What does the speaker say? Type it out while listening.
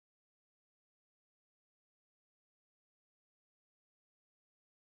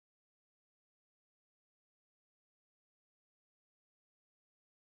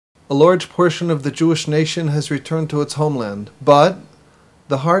A large portion of the Jewish nation has returned to its homeland, but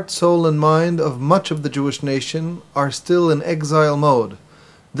the heart, soul, and mind of much of the Jewish nation are still in exile mode.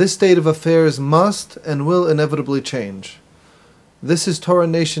 This state of affairs must and will inevitably change. This is Torah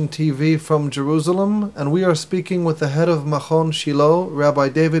Nation TV from Jerusalem, and we are speaking with the head of Machon, Shilo, Rabbi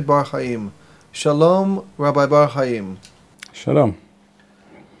David Bar-Hayim. Shalom, Rabbi Bar-Hayim. Shalom.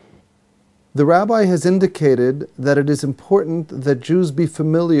 The rabbi has indicated that it is important that Jews be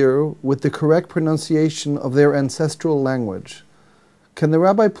familiar with the correct pronunciation of their ancestral language. Can the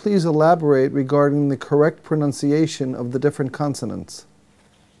rabbi please elaborate regarding the correct pronunciation of the different consonants?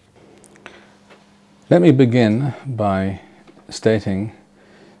 Let me begin by stating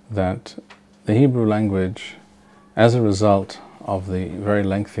that the Hebrew language, as a result of the very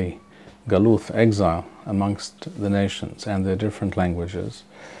lengthy galuth, exile amongst the nations and their different languages,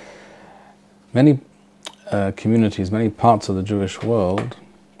 many communities, many parts of the Jewish world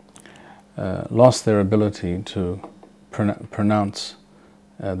lost their ability to pronounce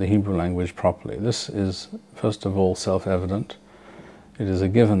the Hebrew language properly. This is, first of all, self-evident. It is a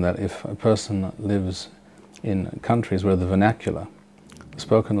given that if a person lives in countries where the vernacular, the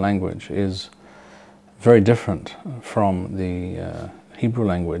spoken language, is very different from the Hebrew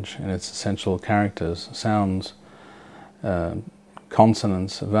language in its essential characters, sounds,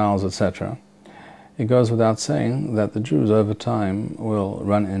 consonants, vowels, etc., it goes without saying that the Jews over time will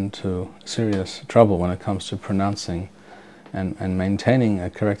run into serious trouble when it comes to pronouncing and maintaining a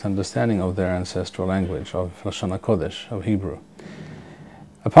correct understanding of their ancestral language, of Lashon HaKodesh, of Hebrew.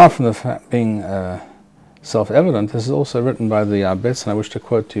 Apart from the fact being self-evident, this is also written by the Arbetz, and I wish to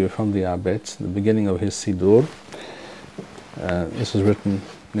quote to you from the Arbetz, the beginning of his Sidur. This was written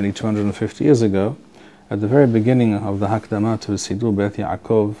nearly 250 years ago. At the very beginning of the Hakdama to his Sidur Beth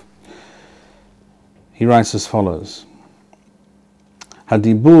Yaakov, he writes as follows: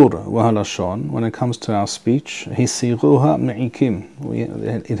 Hadibur wahalashon, when it comes to our speech, hisiruha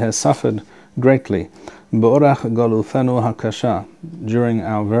me'ikim, it has suffered greatly, be'orach galuthanu hakasha, during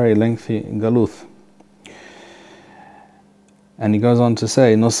our very lengthy galuth. And he goes on to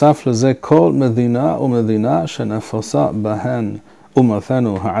say, Nosaf leze kol medina umedina shenafosa bahan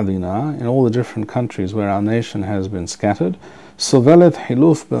umathanu ha'adina, in all the different countries where our nation has been scattered, sovelet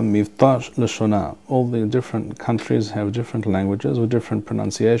hiluf b'mivtash leshona, all the different countries have different languages with different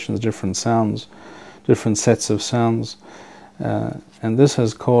pronunciations, different sounds, different sets of sounds, and this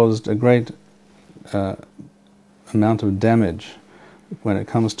has caused a great amount of damage when it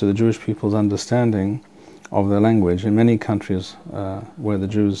comes to the Jewish people's understanding of their language in many countries where the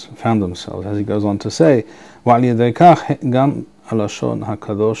Jews found themselves. As he goes on to say, وَعْلِيَدَيْ كَخْ gam alashon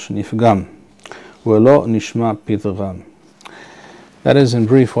hakadosh nifgam وَلَو nishma pidgam. That is in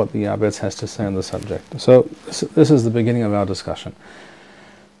brief what the Arbetz has to say on the subject. So this is the beginning of our discussion.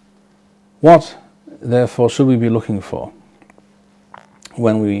 What, therefore, should we be looking for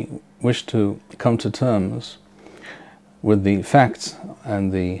when we wish to come to terms with the facts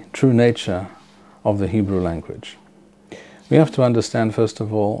and the true nature of the Hebrew language? We have to understand, first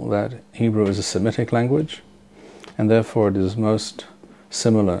of all, that Hebrew is a Semitic language, and therefore it is most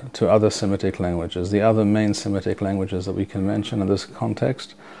similar to other Semitic languages. The other main Semitic languages that we can mention in this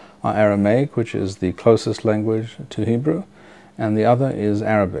context are Aramaic, which is the closest language to Hebrew, and the other is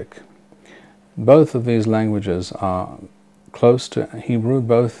Arabic. Both of these languages are close to Hebrew,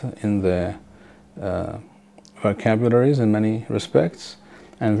 both in their vocabularies in many respects,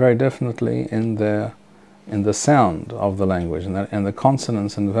 and very definitely in the sound of the language and the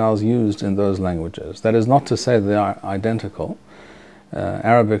consonants and vowels used in those languages. That is not to say they are identical.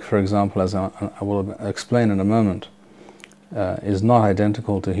 Arabic, for example, as I will explain in a moment, is not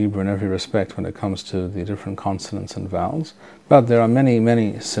identical to Hebrew in every respect when it comes to the different consonants and vowels, but there are many,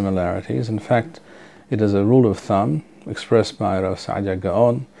 many similarities. In fact, it is a rule of thumb expressed by Rav Sa'adia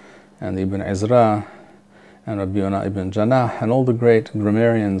Gaon and Ibn Ezra and Rabbi Yonah ibn Janah and all the great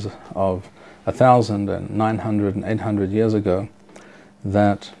grammarians of 1,000 and 900 and 800 years ago,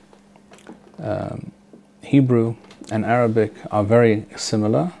 that Hebrew and Arabic are very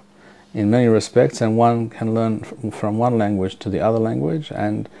similar in many respects, and one can learn from one language to the other language,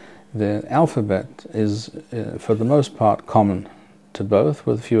 and the alphabet is, for the most part, common to both,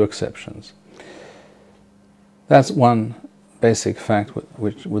 with few exceptions. That's one basic fact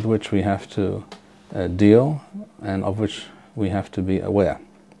with which we have to deal, and of which we have to be aware.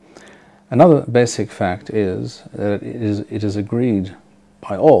 Another basic fact is that it is agreed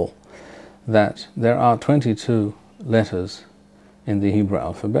by all that there are 22 letters in the Hebrew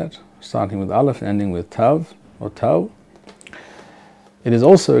alphabet, starting with Aleph and ending with Tav or Tau. It is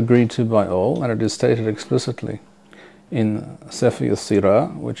also agreed to by all, and it is stated explicitly in Sefer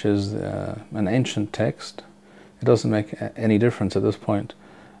Yisira, which is an ancient text. It doesn't make any difference at this point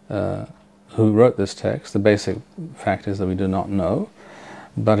who wrote this text. The basic fact is that we do not know,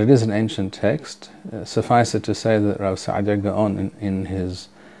 but it is an ancient text. Suffice it to say that Rav Sa'adia Gaon in his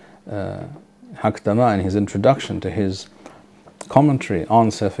Hakdama, in his introduction to his commentary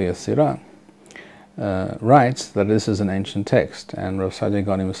on Sefer Yisira, writes that this is an ancient text, and Rav Sa'adia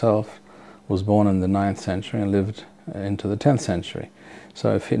Gaon himself was born in the 9th century and lived into the 10th century.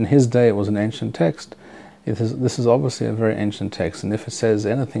 So if in his day it was an ancient text, this is obviously a very ancient text, and if it says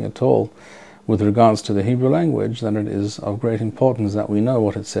anything at all with regards to the Hebrew language, then it is of great importance that we know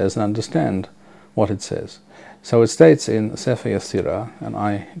what it says and understand what it says. So it states in Sefer Yisira, and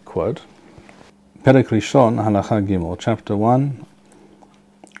I quote, Perek Rishon Halacha Gimel, chapter 1,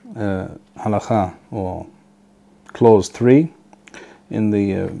 Halacha, or clause 3, in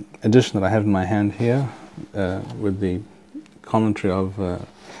the edition that I have in my hand here, with the commentary of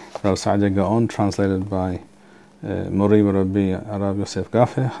Rav Sa'adia Gaon, translated by Mori Rabbi Arav Yosef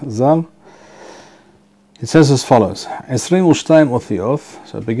Gafeh Zal. It says as follows: Esrim u'shtayim othiyot.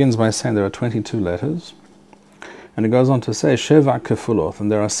 So it begins by saying there are 22 letters, and it goes on to say Sheva kefulot,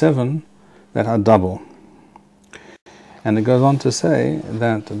 and there are 7 that are double. And it goes on to say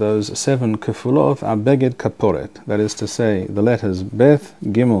that those 7 kefulot are beged kaporet, that is to say, the letters Beth,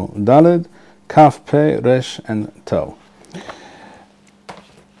 Gimel, Daled, Kaf, Pe, Resh, and Tau.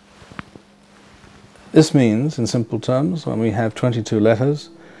 This means, in simple terms, when we have 22 letters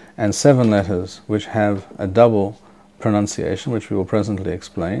and 7 letters which have a double pronunciation, which we will presently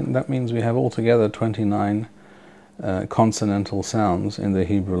explain, that means we have altogether 29 consonantal sounds in the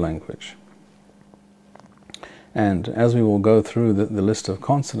Hebrew language. And as we will go through the list of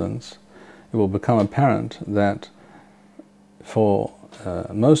consonants, it will become apparent that for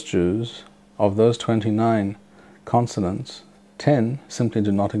most Jews, of those 29 consonants, 10 simply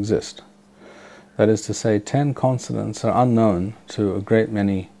do not exist. That is to say, 10 consonants are unknown to a great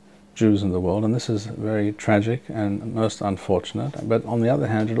many Jews in the world, and this is very tragic and most unfortunate. But on the other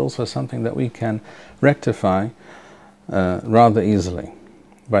hand, it also is something that we can rectify rather easily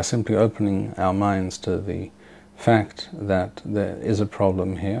by simply opening our minds to the fact that there is a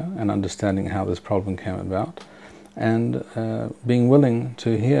problem here and understanding how this problem came about, and being willing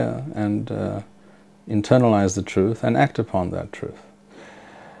to hear and internalize the truth and act upon that truth.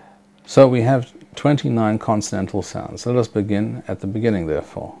 So we have 29 consonantal sounds. Let us begin at the beginning,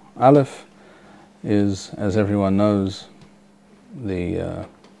 therefore. Aleph is, as everyone knows, the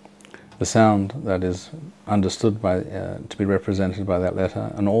sound that is understood by to be represented by that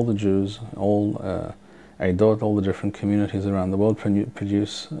letter, and all the Jews, all Eidot, all the different communities around the world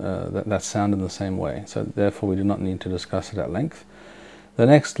produce that sound in the same way. So therefore we do not need to discuss it at length. The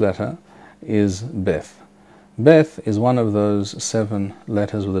next letter is Beth. Beth is one of those 7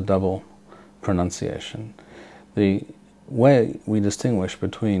 letters with a double pronunciation. The way we distinguish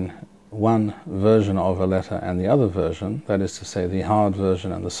between one version of a letter and the other version, that is to say the hard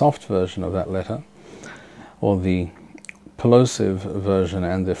version and the soft version of that letter, or the plosive version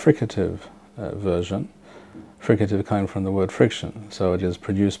and the fricative version, fricative coming from the word friction, so it is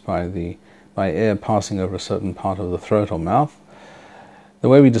produced by air passing over a certain part of the throat or mouth. The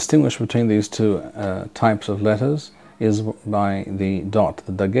way we distinguish between these 2 types of letters is by the dot,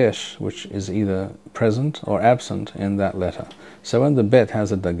 the dagesh, which is either present or absent in that letter. So when the bet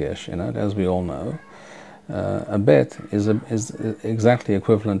has a dagesh in it, as we all know, a bet is exactly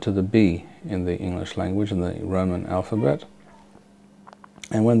equivalent to the B in the English language, in the Roman alphabet.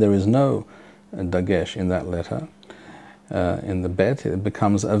 And when there is no dagesh in that letter, in the bet, it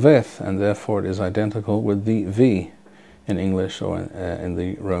becomes a veth, and therefore it is identical with the V in English or in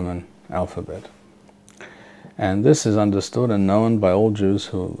the Roman alphabet. And this is understood and known by all Jews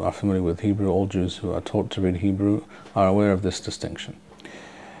who are familiar with Hebrew. All Jews who are taught to read Hebrew are aware of this distinction.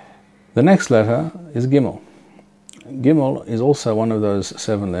 The next letter is Gimel. Gimel is also one of those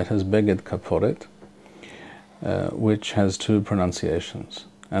 7 letters, Beged Kaporet, which has 2 pronunciations.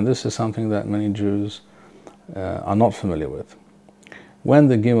 And this is something that many Jews are not familiar with. When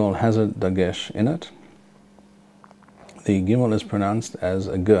the Gimel has a dagesh in it, the Gimel is pronounced as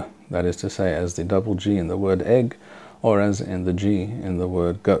a G, that is to say, as the double G in the word egg, or as in the G in the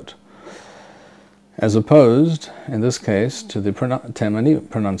word goat, as opposed, in this case, to the Temani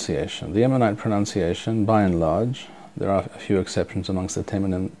pronunciation. The Yemenite pronunciation, by and large, there are a few exceptions amongst the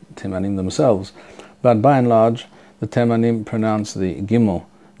Temanim themselves, but by and large, the Temanim pronounce the Gimel,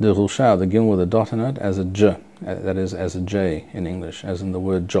 the Rusha, the Gimel with a dot in it, as a J, that is, as a J in English, as in the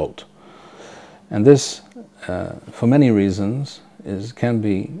word jolt. And this, for many reasons, can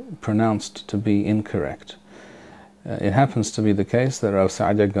be pronounced to be incorrect. It happens to be the case that Rav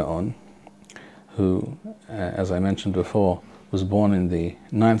Sa'adia Gaon, who, as I mentioned before, was born in the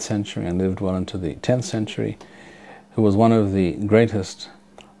 9th century and lived well into the 10th century, who was one of the greatest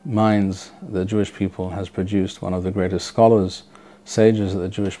minds the Jewish people has produced, one of the greatest scholars, sages that the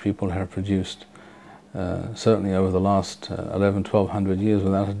Jewish people have produced, certainly over the last 1200 years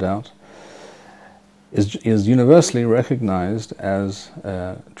without a doubt, is universally recognized as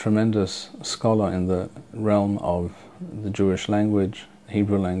a tremendous scholar in the realm of the Jewish language,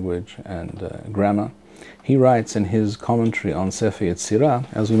 Hebrew language, and grammar. He writes in his commentary on Sefer Yetzirah,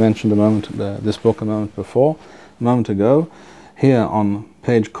 as we mentioned this book a moment ago, here on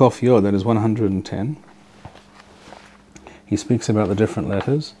page Kof Yod, that is 110, he speaks about the different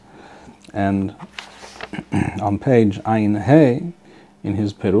letters, and on page Ayin Hey, in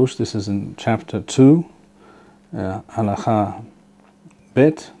his Perush, this is in chapter 2, Halacha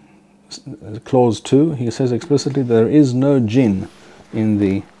Bet, clause 2, he says explicitly there is no jinn in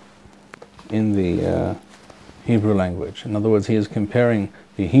the Hebrew language. In other words, he is comparing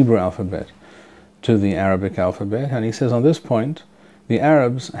the Hebrew alphabet to the Arabic alphabet, and he says on this point, the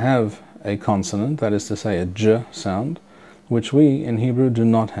Arabs have a consonant, that is to say a j sound, which we in Hebrew do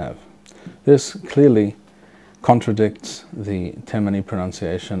not have. This clearly contradicts the Temani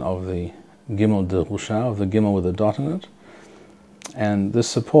pronunciation of the Gimel de Rusha, of the Gimel with a dot in it, and this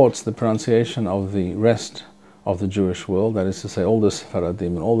supports the pronunciation of the rest of the Jewish world, that is to say all the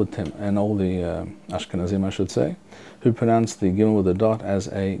Sephardim and all the Ashkenazim, I should say, who pronounce the Gimel with a dot as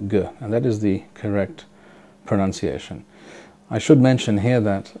a G, and that is the correct pronunciation. I should mention here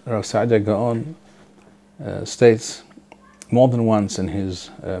that Rav Sa'adia Gaon states more than once in his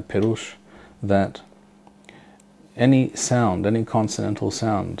Perush that any sound, any consonantal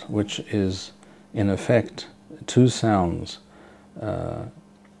sound, which is in effect two sounds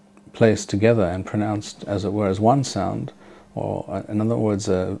placed together and pronounced, as it were, as one sound, or in other words,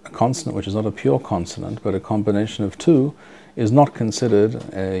 a consonant which is not a pure consonant, but a combination of two, is not considered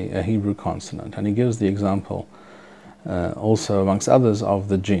a Hebrew consonant. And he gives the example also, amongst others, of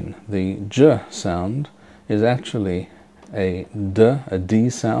the jin. The j sound is actually a D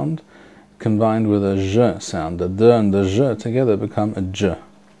sound, combined with a j sound. The d and the j together become a j.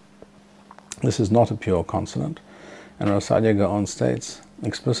 This is not a pure consonant, and Rav Sa'adia Gaon states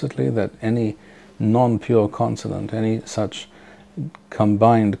explicitly that any non-pure consonant, any such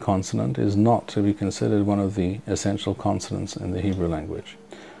combined consonant, is not to be considered one of the essential consonants in the Hebrew language.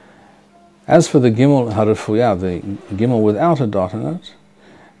 As for the Gimel Harifuyah, the Gimel without a dot in it,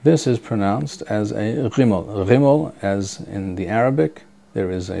 this is pronounced as a Gimel. Gimel, as in the Arabic, there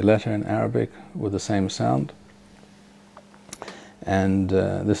is a letter in Arabic with the same sound. And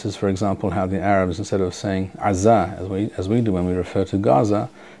this is, for example, how the Arabs, instead of saying Azza, as we do when we refer to Gaza,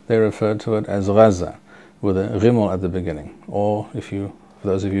 they refer to it as Gaza, with a Gimel at the beginning. Or, for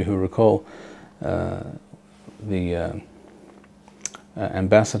those of you who recall, the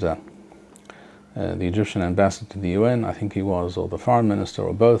ambassador, the Egyptian ambassador to the UN, I think he was, or the foreign minister,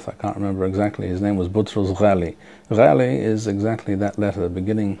 or both, I can't remember exactly, his name was Butrus Ghali. Ghali is exactly that letter, at the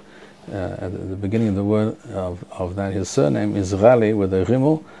beginning of the word of that. His surname is Ghali with a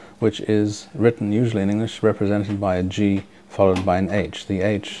Gimel, which is written usually in English, represented by a G followed by an H, the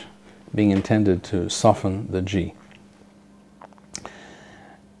H being intended to soften the G.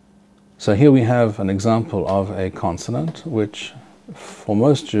 So here we have an example of a consonant which for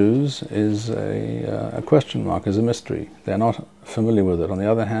most Jews is a question mark, is a mystery. They're not familiar with it. On the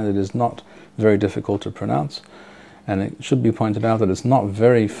other hand, it is not very difficult to pronounce, and it should be pointed out that it's not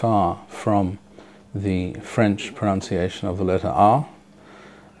very far from the French pronunciation of the letter R,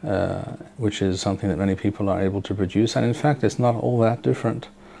 which is something that many people are able to produce, and in fact it's not all that different,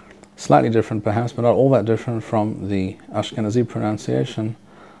 slightly different perhaps, but not all that different from the Ashkenazi pronunciation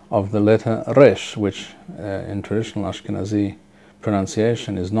of the letter Resh, which in traditional Ashkenazi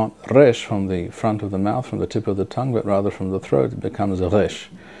pronunciation is not Resh from the front of the mouth, from the tip of the tongue, but rather from the throat. It becomes a Resh,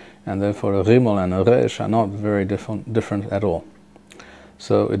 and therefore a Gimel and a Resh are not very different at all.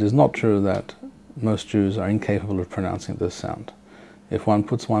 So it is not true that most Jews are incapable of pronouncing this sound. If one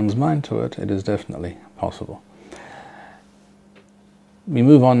puts one's mind to it, it is definitely possible. We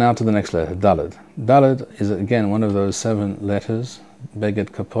move on now to the next letter, Daled. Daled is again one of those 7 letters, Beged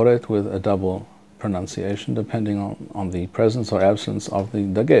Kaporet, with a double pronunciation depending on the presence or absence of the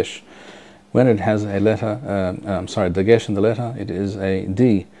Dagesh. When it has a letter, Dagesh in the letter, it is a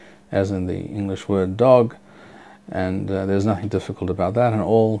D, as in the English word dog, and there's nothing difficult about that, and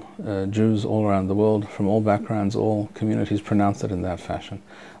all Jews all around the world, from all backgrounds, all communities, pronounce it in that fashion.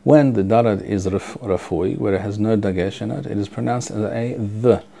 When the Daled is Rafui, where it has no Dagesh in it, it is pronounced as a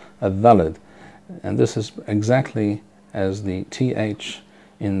Daled. And this is exactly as the TH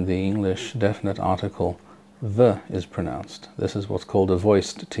in the English definite article the is pronounced. This is what's called a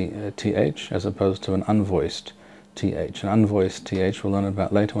voiced TH as opposed to an unvoiced TH. An unvoiced TH we'll learn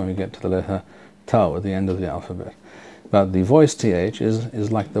about later when we get to the letter Tau at the end of the alphabet. But the voiced TH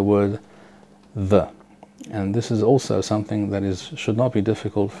is like the word the. And this is also something that should not be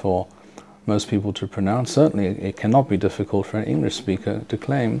difficult for most people to pronounce. Certainly it cannot be difficult for an English speaker to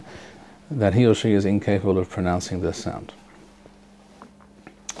claim that he or she is incapable of pronouncing this sound.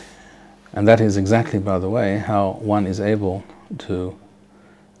 And that is exactly, by the way, how one is able to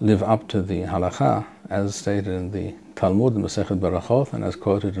live up to the halakha as stated in the Talmud, in Masechet Berachot, and as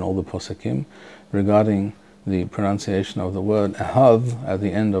quoted in all the Posekim, regarding the pronunciation of the word ahad at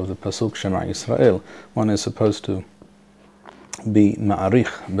the end of the Pasuk Shema Yisrael. One is supposed to be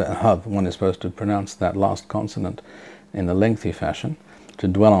ma'arich be'ahad. One is supposed to pronounce that last consonant in a lengthy fashion, to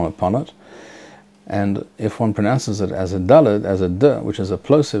dwell upon it. And if one pronounces it as a dalid, as a d, which is a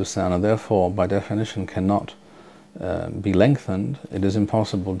plosive sound, and therefore by definition cannot be lengthened, it is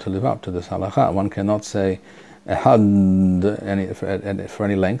impossible to live up to this halakha. One cannot say ehad for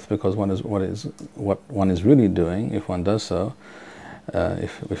any length, because what one is really doing, if one does so,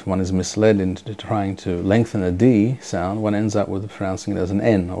 if one is misled into trying to lengthen a D sound, one ends up with pronouncing it as an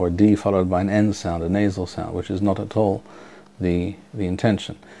N, or D followed by an N sound, a nasal sound, which is not at all the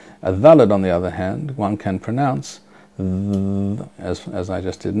intention. A dhalad, on the other hand, one can pronounce as I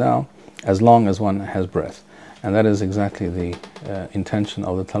just did now, as long as one has breath. And that is exactly the intention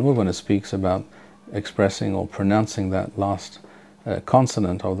of the Talmud when it speaks about expressing or pronouncing that last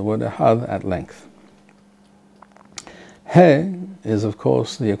consonant of the word ehad at length. He is, of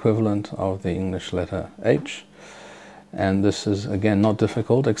course, the equivalent of the English letter H, and this is again not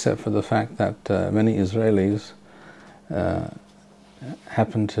difficult, except for the fact that many Israelis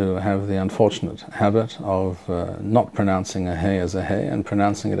happen to have the unfortunate habit of not pronouncing a he as a he and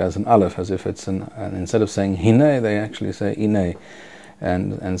pronouncing it as an aleph, as if it's and instead of saying hine, they actually say ine,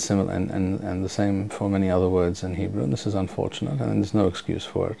 and the same for many other words in Hebrew. And this is unfortunate, and there's no excuse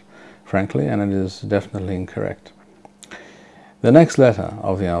for it, frankly, and it is definitely incorrect. The next letter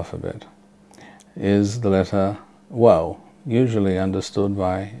of the alphabet is the letter waw, usually understood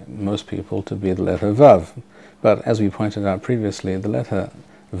by most people to be the letter vav. But as we pointed out previously, the letter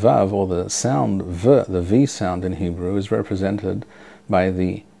vav, or the sound v, the V sound in Hebrew, is represented by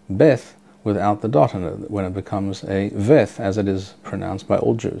the beth without the dot in it, when it becomes a veth, as it is pronounced by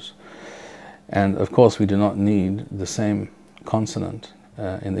all Jews. And of course we do not need the same consonant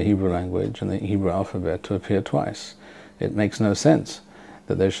in the Hebrew language and the Hebrew alphabet to appear twice. It makes no sense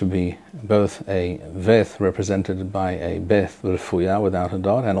that there should be both a veth represented by a beth refuya without a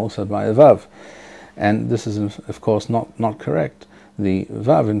dot, and also by a vav. And this is, of course, not correct. The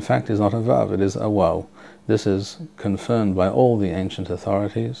vav, in fact, is not a vav, it is a waw. This is confirmed by all the ancient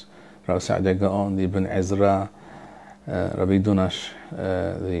authorities. Rav Sa'd Gaon, the Ibn Ezra, Rabbi Dunash,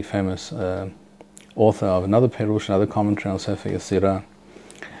 the famous author of another Perush, another commentary on Sefer Yasirah,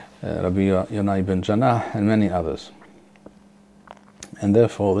 Rabbi Yonah ibn Janah, and many others. And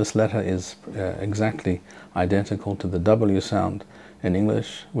therefore this letter is exactly identical to the W sound in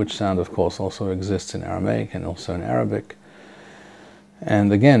English, which sound of course also exists in Aramaic and also in Arabic.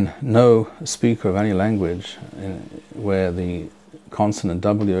 And again, no speaker of any language where the consonant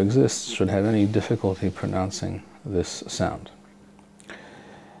W exists should have any difficulty pronouncing this sound.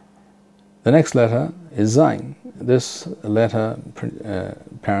 The next letter is Zayin. This letter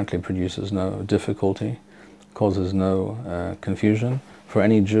apparently produces no difficulty, causes no confusion. For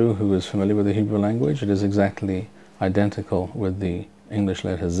any Jew who is familiar with the Hebrew language, it is exactly identical with the English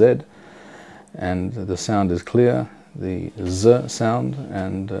letter Z, and the sound is clear, the Z sound,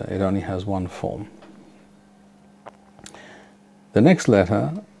 and it only has one form. The next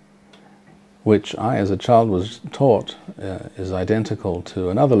letter, which I as a child was taught is identical to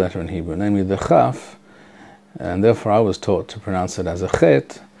another letter in Hebrew, namely the Chaf, and therefore I was taught to pronounce it as a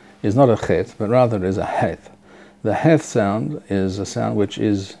Chet, is not a Chet, but rather is a Het. The Het sound is a sound which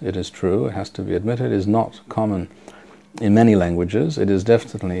is, it is true, it has to be admitted, is not common in many languages. It is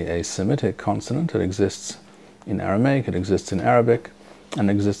definitely a Semitic consonant. It exists in Aramaic, it exists in Arabic, and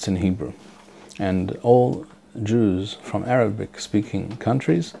exists in Hebrew. And all Jews from Arabic-speaking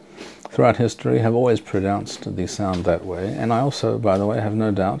countries throughout history have always pronounced the sound that way. And I also, by the way, have no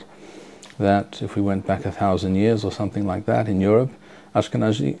doubt that if we went back 1,000 years or something like that in Europe,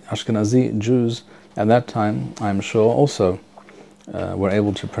 Ashkenazi Jews at that time, I'm sure, also were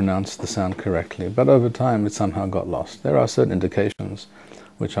able to pronounce the sound correctly. But over time, it somehow got lost. There are certain indications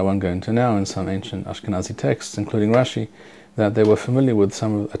which I won't go into now, in some ancient Ashkenazi texts, including Rashi, that they were familiar with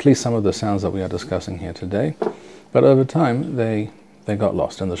at least some of the sounds that we are discussing here today. But over time, they got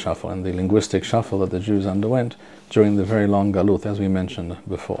lost in the shuffle, in the linguistic shuffle that the Jews underwent during the very long galut, as we mentioned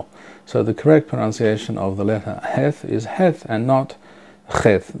before. So the correct pronunciation of the letter heth is heth and not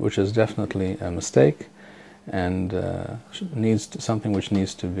chet, which is definitely a mistake and something which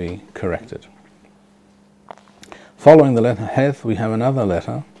needs to be corrected. Following the letter heth, we have another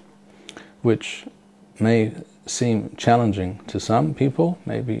letter which may seem challenging to some people,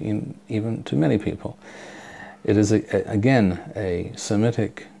 maybe even to many people. It is again a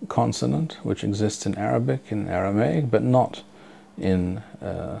Semitic consonant which exists in Arabic, in Aramaic, but not in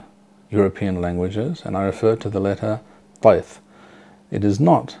European languages, and I refer to the letter taith. It is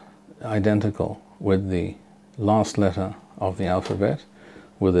not identical with the last letter of the alphabet,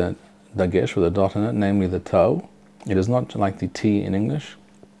 with a dagesh, with a dot in it, namely the tau. It is not like the T in English,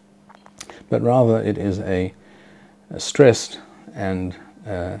 but rather it is a stressed and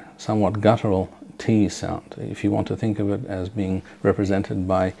somewhat guttural T sound. If you want to think of it as being represented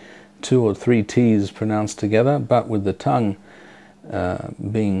by 2 or 3 T's pronounced together, but with the tongue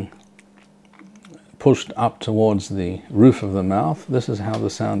being pushed up towards the roof of the mouth, this is how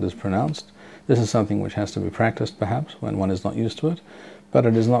the sound is pronounced. This is something which has to be practiced perhaps when one is not used to it, but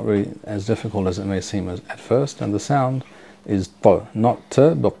it is not really as difficult as it may seem at first, and the sound is to, not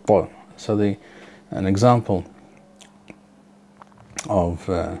te, but to. So an example of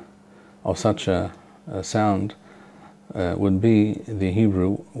such a sound would be the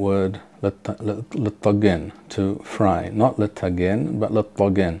Hebrew word letagen, to fry. Not letagen, but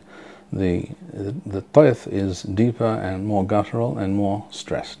letagen. The taith is deeper and more guttural and more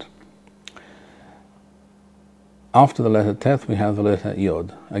stressed. After the letter teth, we have the letter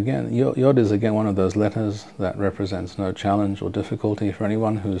yod. Again, yod is again one of those letters that represents no challenge or difficulty for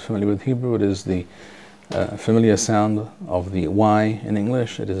anyone who's familiar with Hebrew. It is the familiar sound of the Y in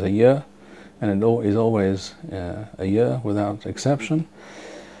English. It is a year, and it is always a year without exception.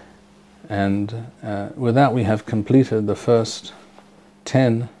 And with that, we have completed the first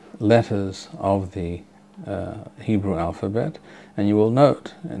 10 letters of the Hebrew alphabet. And you will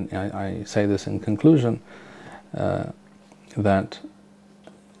note, and I say this in conclusion, that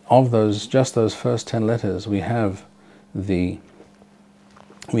of just those first 10 letters, we have the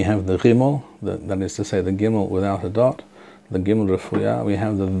gimel, that is to say the gimel without a dot, the gimel refuya. We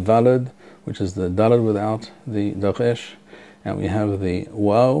have the valid, which is the dalad without the dagesh, and we have the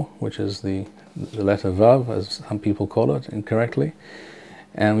waw, which is the letter vav, as some people call it incorrectly,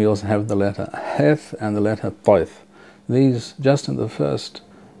 and we also have the letter heth and the letter taith. These, just in the first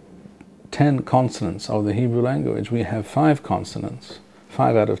 10 consonants of the Hebrew language, we have 5 consonants,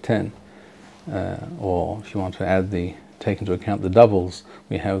 5 out of 10, or if you want to take into account the doubles,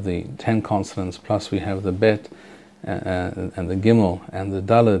 we have the 10 consonants plus we have the bet and the gimel and the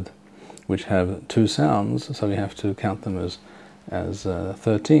dalad, which have 2 sounds, so we have to count them as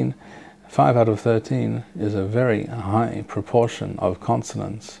 13. 5 out of 13 is a very high proportion of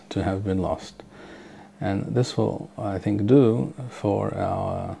consonants to have been lost, and this will, I think, do for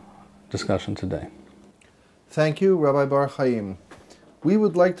our discussion today. Thank you, Rabbi Bar-Hayim. We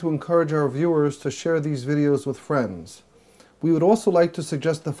would like to encourage our viewers to share these videos with friends. We would also like to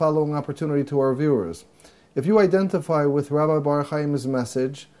suggest the following opportunity to our viewers. If you identify with Rabbi Bar-Hayim's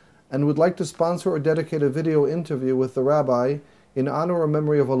message and would like to sponsor or dedicate a video interview with the rabbi in honor or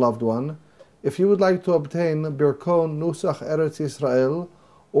memory of a loved one, if you would like to obtain Birkon Nusach Eretz Yisrael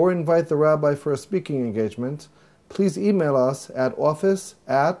or invite the rabbi for a speaking engagement, please email us at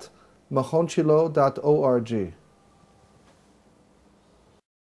office@machonshilo.org.